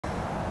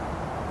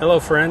Hello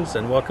friends,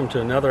 and welcome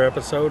to another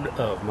episode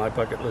of My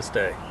Bucket List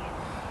Day.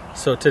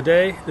 So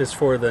today is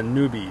for the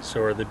newbies,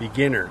 or the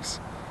beginners,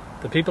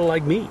 the people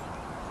like me,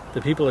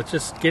 the people that's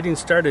just getting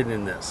started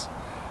in this.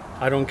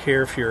 I don't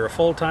care if you're a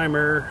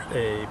full-timer,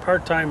 a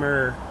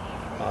part-timer,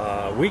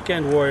 a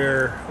weekend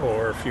warrior,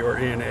 or if you're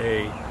in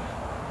a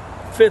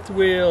fifth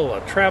wheel,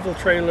 a travel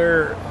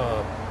trailer,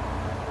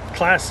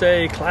 Class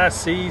A, Class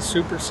C,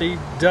 Super C,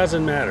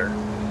 doesn't matter.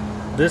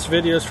 This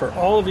video is for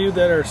all of you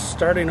that are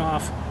starting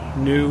off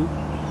new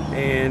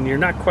and you're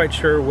not quite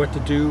sure what to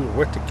do,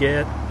 what to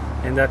get,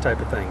 and that type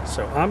of thing.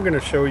 So I'm going to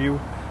show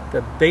you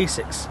the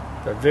basics,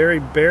 the very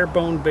bare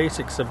bone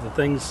basics of the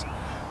things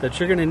that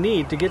you're going to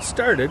need to get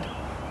started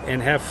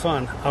and have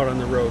fun out on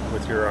the road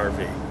with your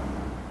RV.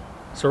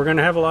 So we're going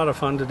to have a lot of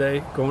fun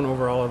today going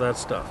over all of that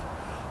stuff.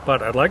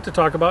 But I'd like to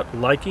talk about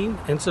liking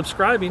and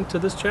subscribing to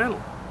this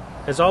channel.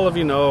 As all of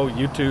you know,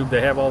 YouTube,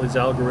 they have all these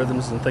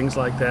algorithms and things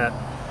like that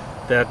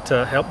that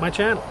help my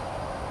channel.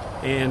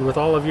 And with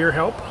all of your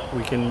help,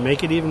 we can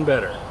make it even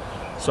better,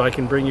 so I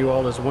can bring you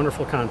all this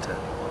wonderful content.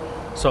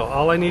 So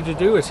all I need to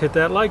do is hit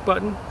that like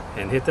button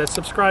and hit that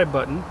subscribe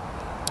button.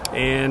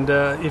 And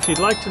if you'd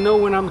like to know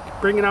when I'm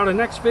bringing out a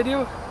next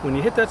video, when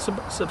you hit that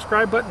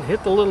subscribe button,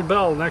 hit the little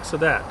bell next to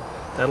that.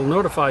 That'll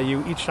notify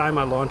you each time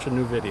I launch a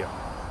new video.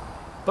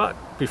 But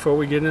before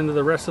we get into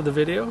the rest of the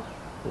video,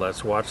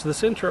 let's watch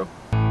this intro.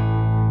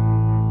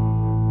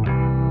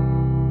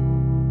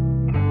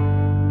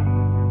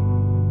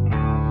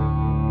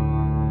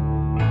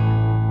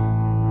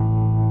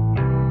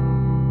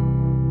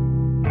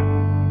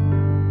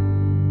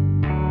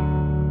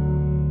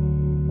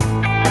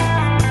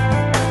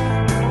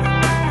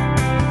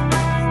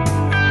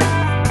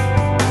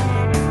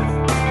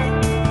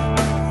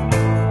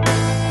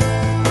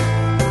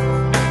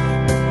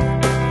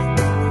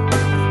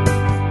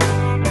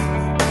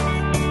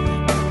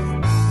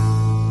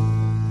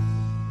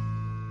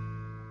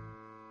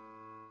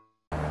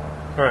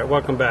 Alright,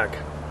 welcome back.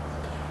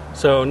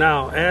 So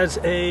now, as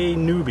a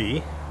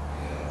newbie,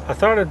 I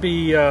thought it'd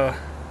be a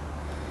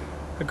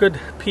good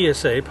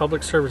PSA,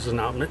 public service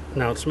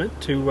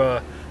announcement,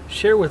 to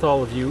share with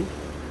all of you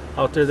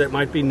out there that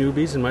might be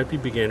newbies and might be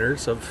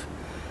beginners of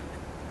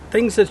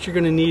things that you're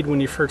going to need when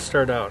you first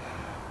start out.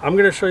 I'm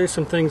going to show you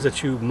some things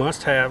that you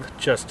must have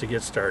just to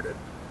get started.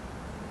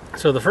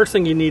 So the first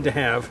thing you need to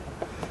have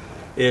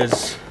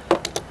is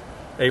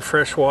a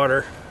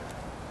freshwater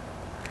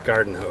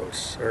garden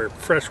hose, or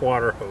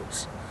freshwater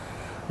hose.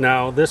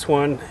 Now this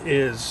one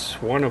is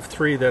one of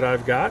 3 that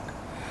I've got,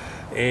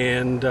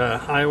 and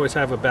I always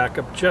have a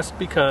backup just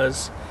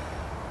because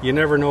you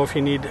never know if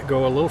you need to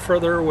go a little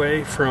further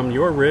away from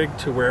your rig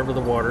to wherever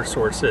the water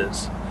source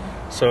is.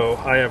 So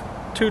I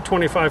have 2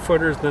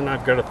 25-footers, then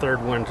I've got a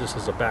third one just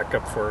as a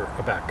backup for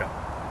a backup.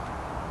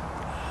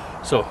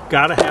 So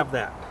gotta have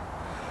that.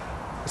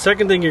 The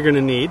second thing you're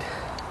gonna need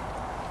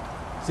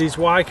is these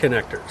Y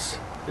connectors.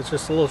 It's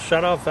just a little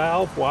shut-off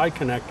valve Y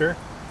connector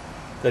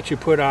that you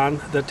put on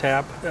the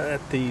tap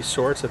at the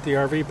source at the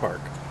RV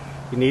park.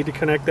 You need to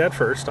connect that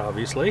first,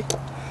 obviously.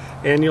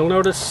 And you'll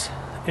notice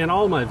in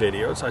all my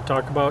videos I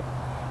talk about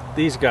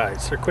these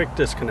guys. They're quick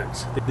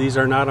disconnects. These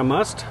are not a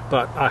must,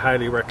 but I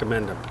highly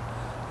recommend them.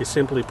 You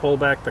simply pull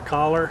back the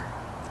collar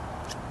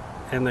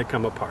and they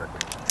come apart.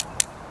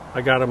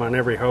 I got them on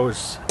every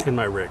hose in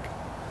my rig.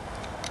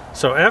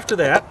 So after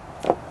that,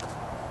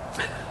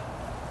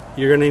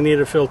 you're going to need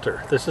a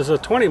filter. This is a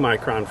 20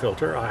 micron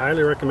filter. I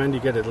highly recommend you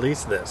get at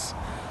least this.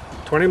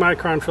 20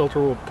 micron filter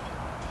will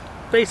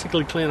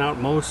basically clean out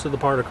most of the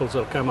particles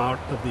that come out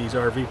of these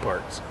RV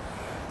parts.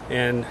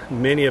 And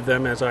many of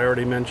them, as I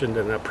already mentioned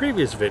in a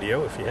previous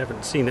video, if you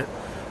haven't seen it,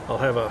 I'll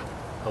have a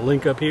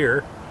link up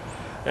here,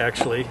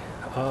 actually,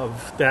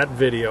 of that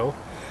video.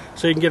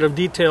 So you can get a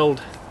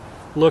detailed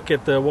look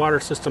at the water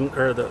system,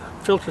 or the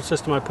filter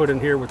system I put in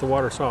here with the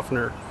water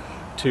softener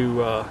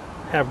to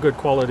have good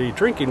quality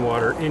drinking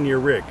water in your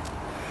rig.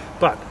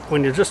 But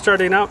when you're just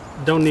starting out,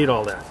 don't need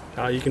all that.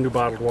 You can do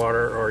bottled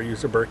water or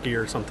use a Berkey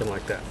or something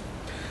like that.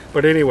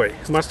 But anyway,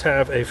 must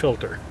have a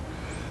filter.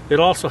 It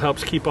also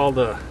helps keep all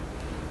the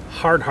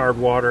hard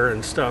water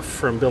and stuff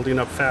from building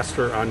up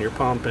faster on your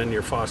pump and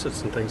your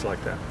faucets and things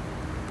like that.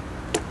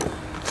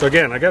 So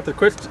again, I got the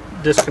quick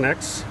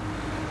disconnects.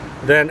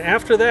 Then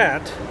after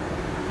that,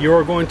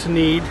 you're going to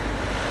need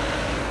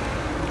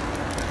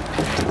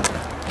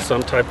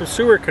some type of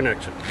sewer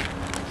connection.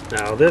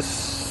 Now this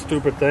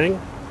stupid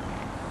thing,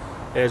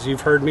 as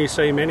you've heard me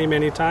say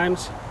many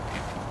times,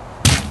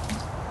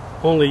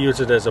 only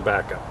use it as a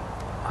backup.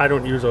 I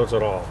don't use those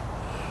at all.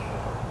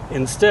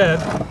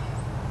 Instead,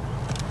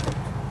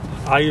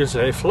 I use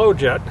a flow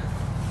jet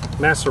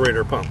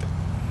macerator pump,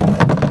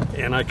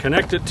 and I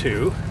connect it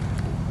to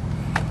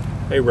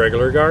a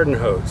regular garden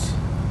hose.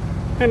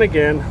 And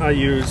again, I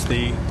use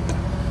the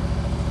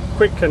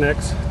quick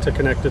connects to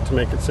connect it to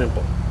make it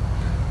simple.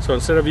 So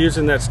instead of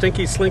using that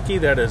stinky slinky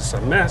that is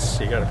a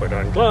mess, you got to put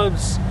on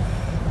gloves,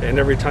 and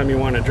every time you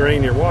want to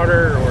drain your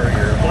water or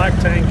your black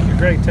tank, your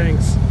gray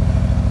tanks,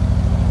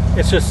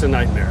 it's just a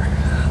nightmare.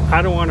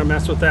 I don't want to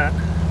mess with that.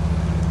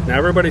 Now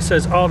everybody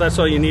says, oh, that's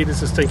all you need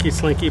is a Stinky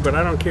Slinky, but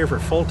I don't care for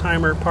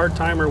full-timer,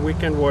 part-timer,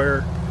 weekend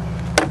warrior.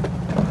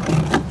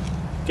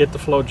 Get the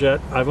flow jet.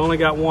 I've only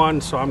got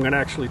one, so I'm going to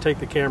actually take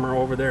the camera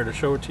over there to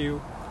show it to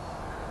you.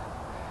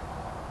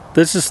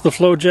 This is the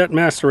flow jet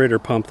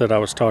macerator pump that I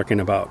was talking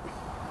about.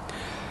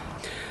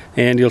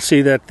 And you'll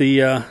see that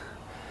the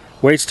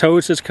waste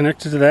hose is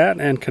connected to that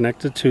and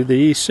connected to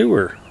the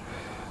sewer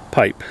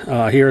pipe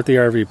here at the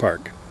RV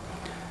park.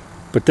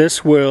 But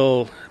this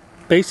will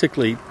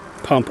basically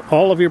pump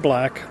all of your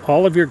black,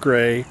 all of your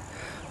gray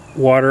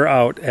water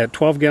out at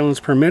 12 gallons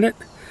per minute,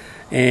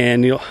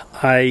 and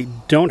I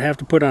don't have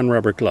to put on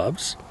rubber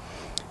gloves.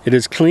 It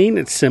is clean,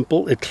 it's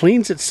simple, it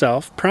cleans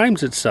itself,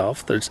 primes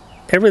itself.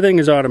 Everything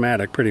is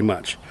automatic pretty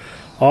much.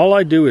 All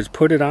I do is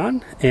put it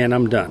on and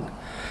I'm done.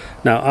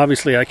 Now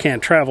obviously I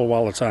can't travel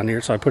while it's on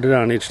here, so I put it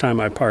on each time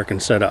I park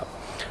and set up.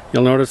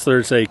 You'll notice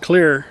there's a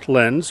clear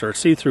lens or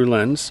see-through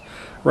lens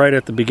right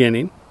at the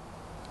beginning.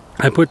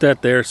 I put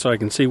that there so I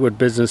can see what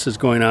business is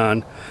going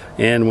on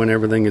and when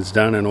everything is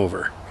done and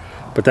over.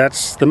 But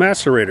that's the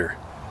macerator.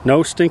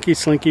 No Stinky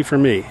Slinky for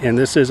me, and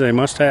this is a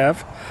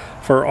must-have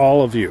for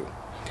all of you.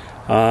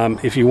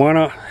 If you want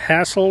to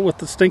hassle with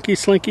the Stinky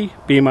Slinky,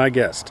 be my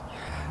guest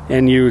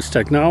and use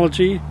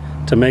technology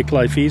to make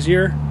life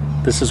easier.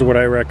 This is what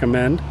I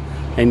recommend,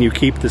 and you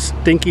keep the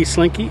Stinky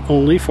Slinky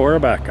only for a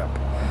backup.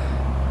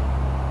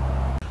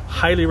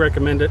 Highly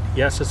recommend it.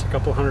 Yes, it's a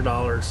couple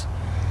 $100.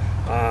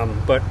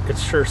 But it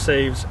sure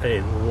saves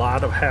a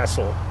lot of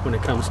hassle when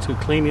it comes to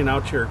cleaning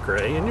out your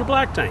gray and your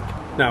black tank.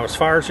 Now, as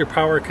far as your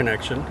power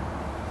connection,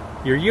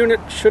 your unit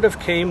should have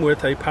came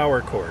with a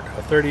power cord,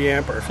 a 30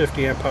 amp or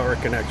 50 amp power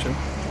connection.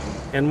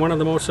 And one of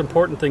the most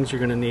important things you're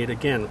going to need,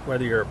 again,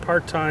 whether you're a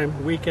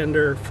part-time,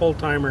 weekender,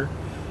 full-timer,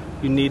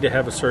 you need to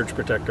have a surge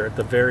protector at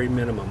the very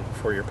minimum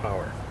for your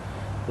power.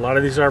 A lot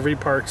of these RV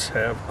parks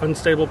have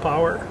unstable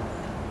power.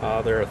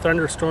 There are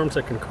thunderstorms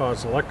that can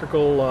cause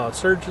electrical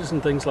surges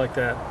and things like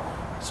that.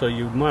 So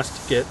you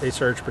must get a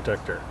surge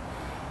protector.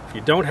 If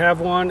you don't have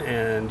one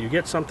and you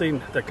get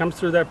something that comes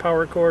through that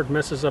power cord,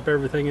 messes up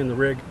everything in the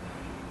rig,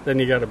 then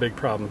you got a big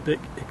problem, big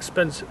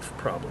expensive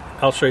problem.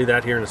 I'll show you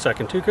that here in a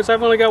second too, because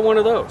I've only got one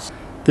of those.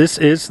 This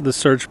is the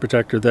surge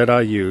protector that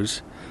I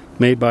use,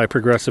 made by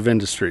Progressive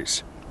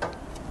Industries.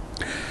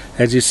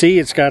 As you see,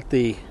 it's got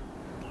the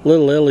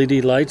little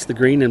LED lights, the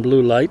green and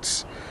blue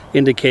lights,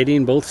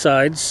 indicating both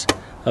sides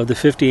of the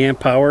 50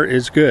 amp power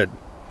is good.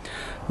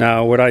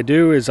 Now what I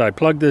do is I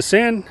plug this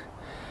in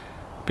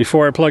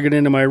before I plug it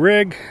into my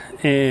rig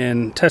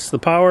and test the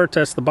power,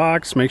 test the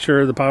box, make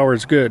sure the power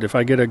is good. If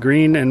I get a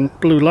green and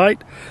blue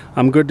light,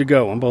 I'm good to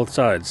go on both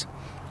sides.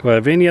 If I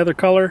have any other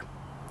color,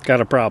 got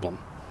a problem.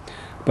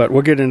 But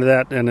we'll get into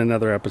that in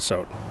another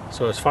episode.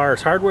 So as far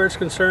as hardware is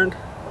concerned,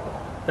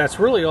 that's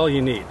really all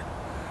you need.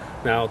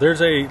 Now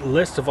there's a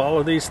list of all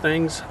of these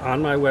things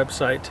on my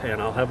website,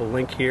 and I'll have a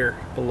link here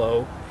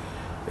below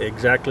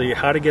exactly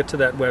how to get to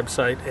that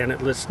website, and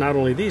it lists not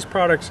only these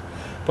products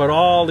but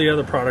all the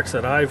other products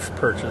that I've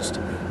purchased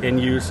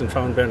and used and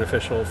found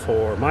beneficial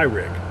for my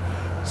rig.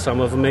 Some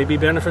of them may be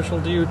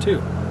beneficial to you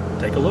too.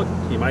 Take a look,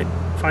 you might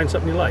find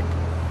something you like.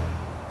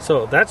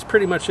 So that's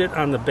pretty much it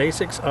on the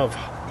basics of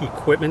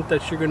equipment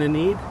that you're going to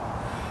need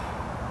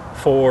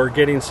for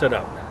getting set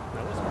up.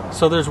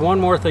 So there's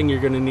one more thing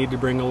you're going to need to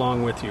bring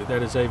along with you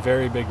that is a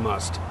very big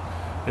must,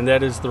 and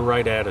that is the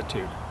right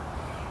attitude.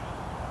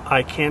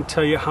 I can't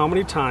tell you how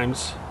many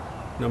times,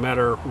 no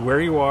matter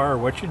where you are or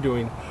what you're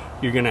doing,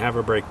 you're going to have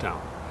a breakdown.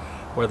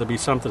 Whether it be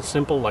something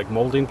simple like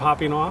molding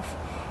popping off,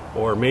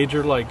 or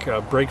major like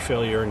brake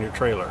failure in your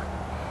trailer,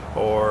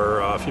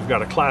 or if you've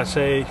got a Class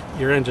A,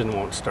 your engine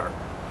won't start.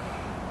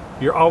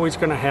 You're always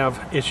going to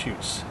have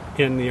issues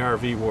in the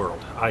RV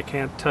world. I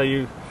can't tell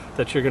you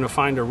that you're going to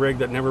find a rig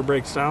that never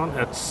breaks down.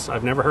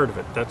 I've never heard of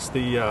it. That's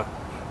the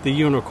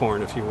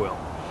unicorn, if you will.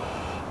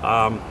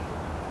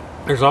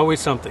 There's always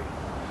something.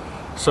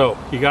 So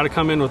you got to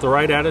come in with the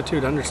right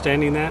attitude,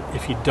 understanding that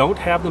if you don't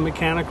have the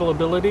mechanical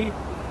ability,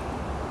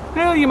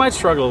 well, you might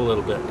struggle a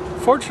little bit.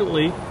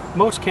 Fortunately,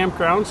 most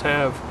campgrounds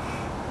have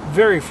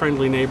very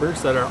friendly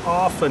neighbors that are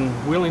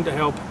often willing to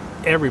help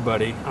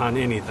everybody on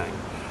anything.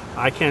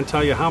 I can't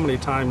tell you how many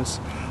times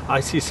I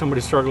see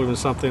somebody struggling with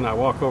something, I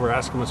walk over,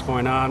 ask them what's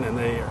going on, and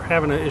they are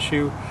having an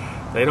issue,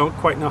 they don't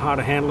quite know how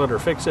to handle it or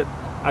fix it.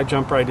 I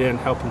jump right in,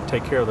 help them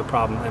take care of the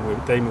problem,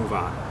 and they move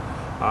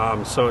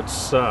on. So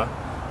it's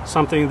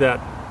something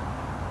that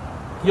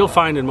you'll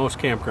find in most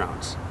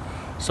campgrounds.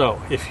 So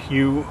if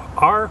you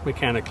are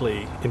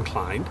mechanically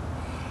inclined,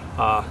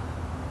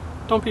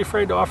 don't be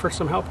afraid to offer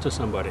some help to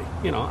somebody.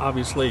 You know,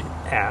 obviously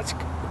ask,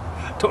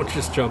 don't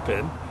just jump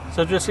in.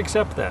 So just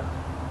accept that.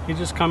 You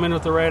just come in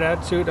with the right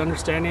attitude,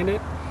 understanding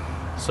it,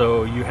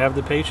 so you have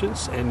the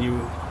patience and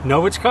you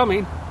know it's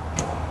coming.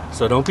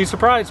 So don't be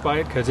surprised by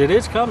it, because it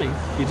is coming.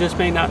 You just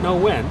may not know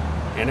when,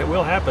 and it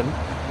will happen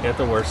at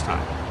the worst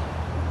time.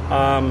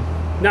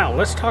 Now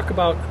let's talk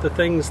about the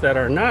things that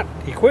are not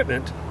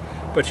equipment,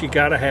 but you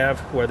gotta have,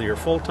 whether you're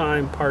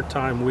full-time,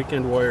 part-time,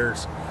 weekend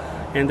warriors,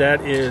 and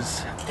that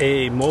is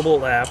a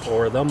mobile app,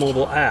 or the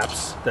mobile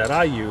apps that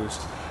I use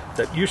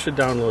that you should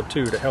download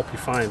too to help you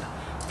find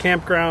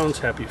campgrounds,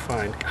 help you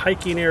find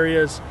hiking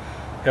areas,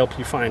 help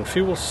you find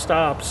fuel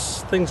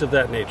stops, things of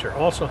that nature.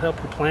 Also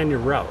help you plan your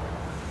route.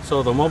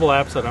 So the mobile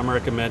apps that I'm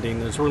recommending,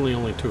 there's really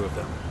only two of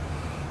them.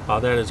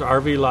 That is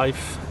RV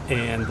Life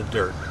and the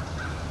Dirt.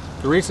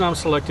 The reason I'm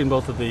selecting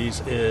both of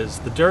these is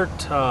the Dirt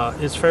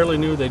is fairly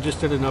new. They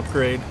just did an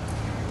upgrade.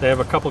 They have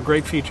a couple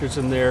great features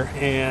in there,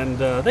 and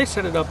they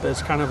set it up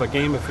as kind of a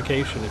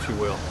gamification, if you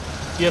will.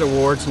 You get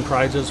awards and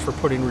prizes for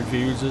putting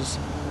reviews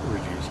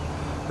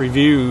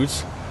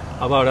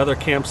about other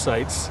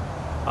campsites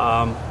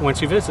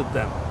once you visit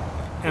them,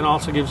 and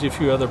also gives you a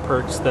few other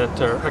perks that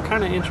are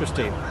kind of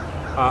interesting.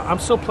 I'm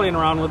still playing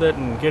around with it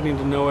and getting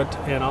to know it,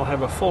 and I'll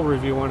have a full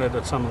review on it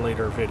at some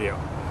later video.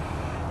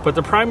 But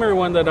the primary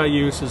one that I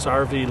use is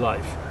RV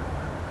Life.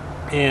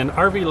 And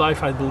RV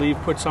Life, I believe,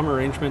 put some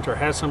arrangement or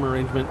has some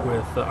arrangement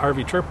with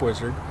RV Trip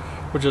Wizard,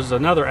 which is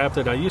another app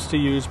that I used to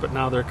use, but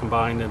now they're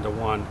combined into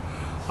one.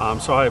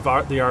 So I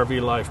have the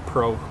RV Life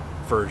Pro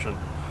version.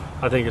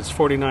 I think it's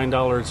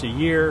 $49 a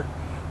year,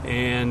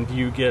 and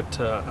you get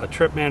a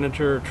trip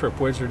manager, Trip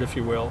Wizard, if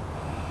you will,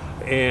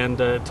 and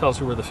it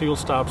tells you where the fuel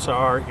stops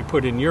are. You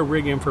put in your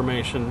rig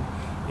information,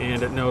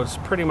 and it knows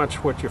pretty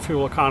much what your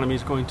fuel economy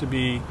is going to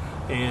be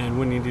and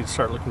when you need to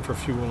start looking for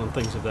fuel and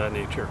things of that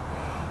nature.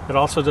 It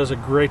also does a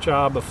great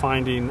job of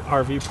finding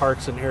RV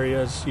parks and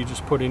areas. You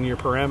just put in your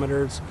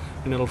parameters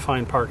and it'll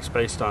find parks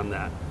based on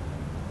that.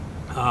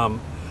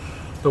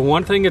 The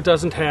one thing it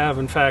doesn't have,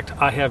 in fact,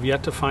 I have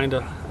yet to find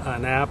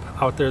an app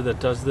out there that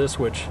does this,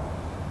 which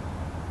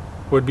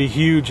would be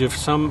huge if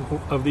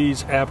some of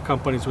these app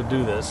companies would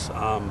do this.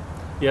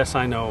 Yes,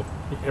 I know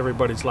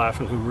everybody's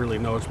laughing who really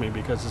knows me,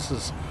 because this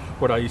is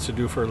what I used to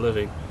do for a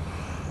living.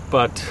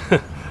 But,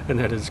 and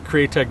that is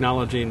create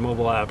technology and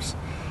mobile apps.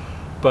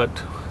 But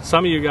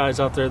some of you guys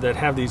out there that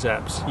have these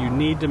apps, you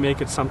need to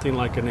make it something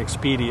like an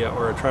Expedia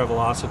or a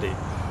Travelocity.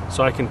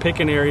 So I can pick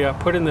an area,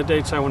 put in the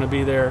dates I want to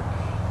be there,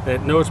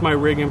 it knows my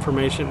rig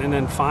information, and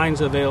then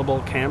finds available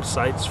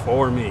campsites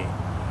for me.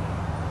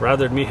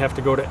 Rather than me have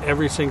to go to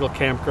every single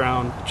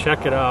campground,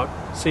 check it out,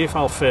 see if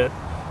I'll fit,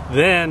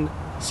 then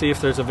see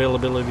if there's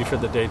availability for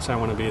the dates I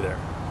want to be there.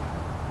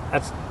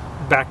 That's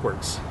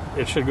backwards.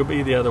 It should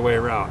be the other way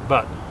around.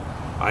 But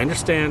I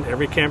understand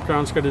every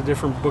campground's got a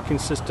different booking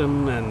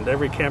system, and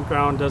every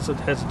campground has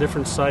a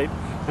different site,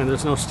 and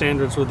there's no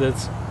standards with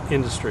its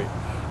industry.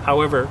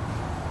 However,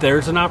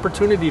 there's an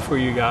opportunity for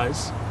you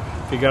guys.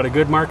 If you got a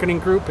good marketing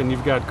group and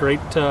you've got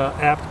great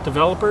app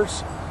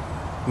developers,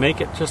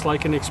 make it just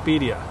like an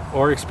Expedia.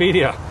 Or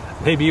Expedia,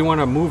 maybe you want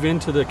to move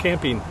into the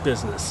camping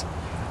business.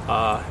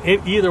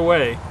 Either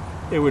way,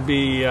 it would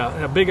be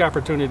a big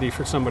opportunity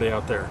for somebody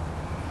out there.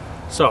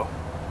 So,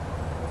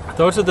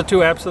 those are the two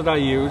apps that I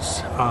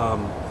use.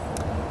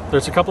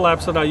 There's a couple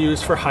apps that I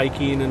use for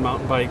hiking and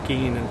mountain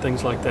biking and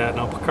things like that, and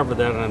I'll cover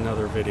that in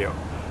another video.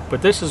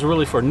 But this is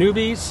really for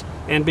newbies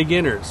and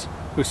beginners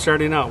who's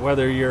starting out,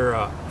 whether you're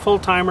a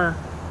full-timer,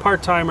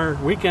 part-timer,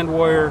 weekend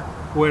warrior,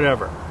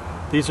 whatever.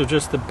 These are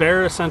just the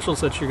bare essentials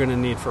that you're going to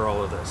need for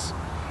all of this.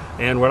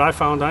 And what I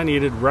found I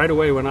needed right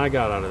away when I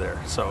got out of there.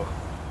 So,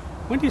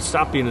 when do you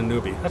stop being a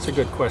newbie? That's a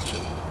good question.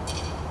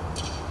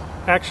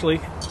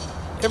 Actually,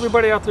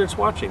 everybody out there that's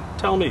watching,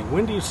 tell me,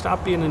 when do you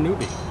stop being a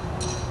newbie?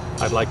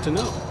 I'd like to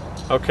know.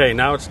 Okay,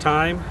 now it's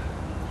time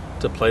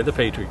to play the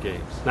Patriot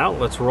Games. Now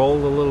let's roll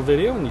the little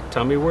video and you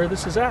tell me where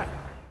this is at.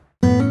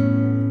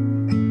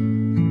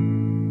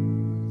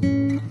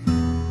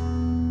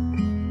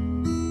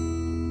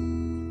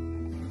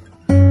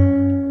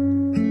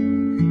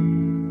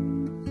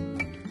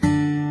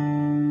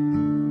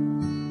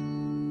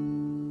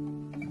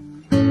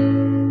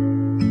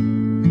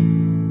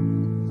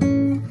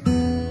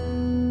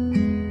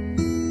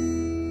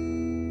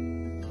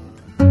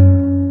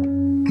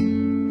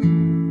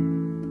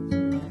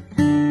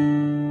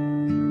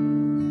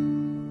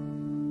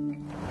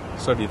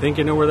 So do you think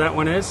you know where that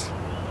one is?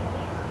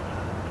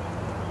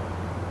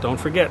 Don't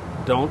forget,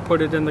 don't put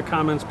it in the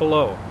comments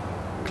below.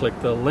 Click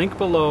the link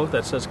below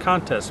that says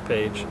contest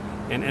page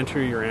and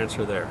enter your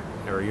answer there,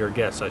 or your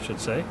guess I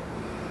should say.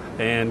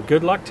 And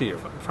good luck to you.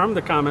 From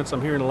the comments,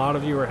 I'm hearing a lot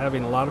of you are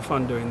having a lot of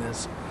fun doing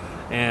this,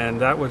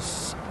 and that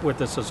was what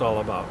this is all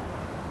about.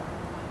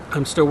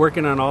 I'm still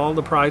working on all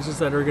the prizes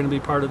that are going to be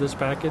part of this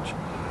package.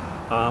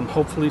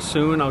 Hopefully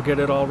soon I'll get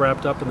it all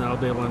wrapped up, and then I'll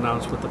be able to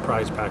announce what the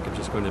prize package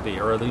is going to be,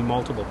 or the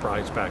multiple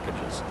prize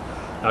packages.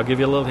 I'll give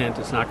you a little hint,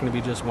 it's not going to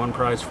be just one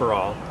prize for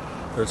all.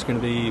 There's going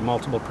to be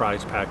multiple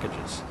prize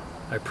packages.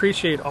 I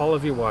appreciate all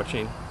of you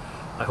watching.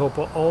 I hope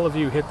all of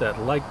you hit that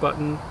like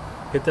button,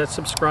 hit that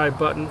subscribe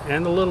button,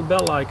 and the little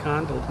bell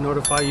icon to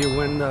notify you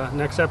when the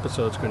next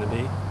episode is going to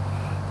be.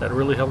 That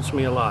really helps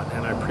me a lot,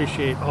 and I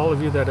appreciate all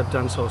of you that have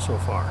done so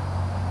far.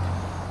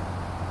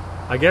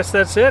 I guess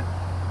that's it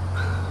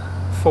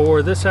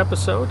for this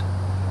episode.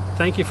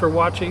 Thank you for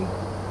watching.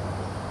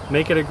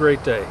 Make it a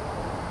great day.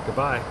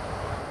 Goodbye.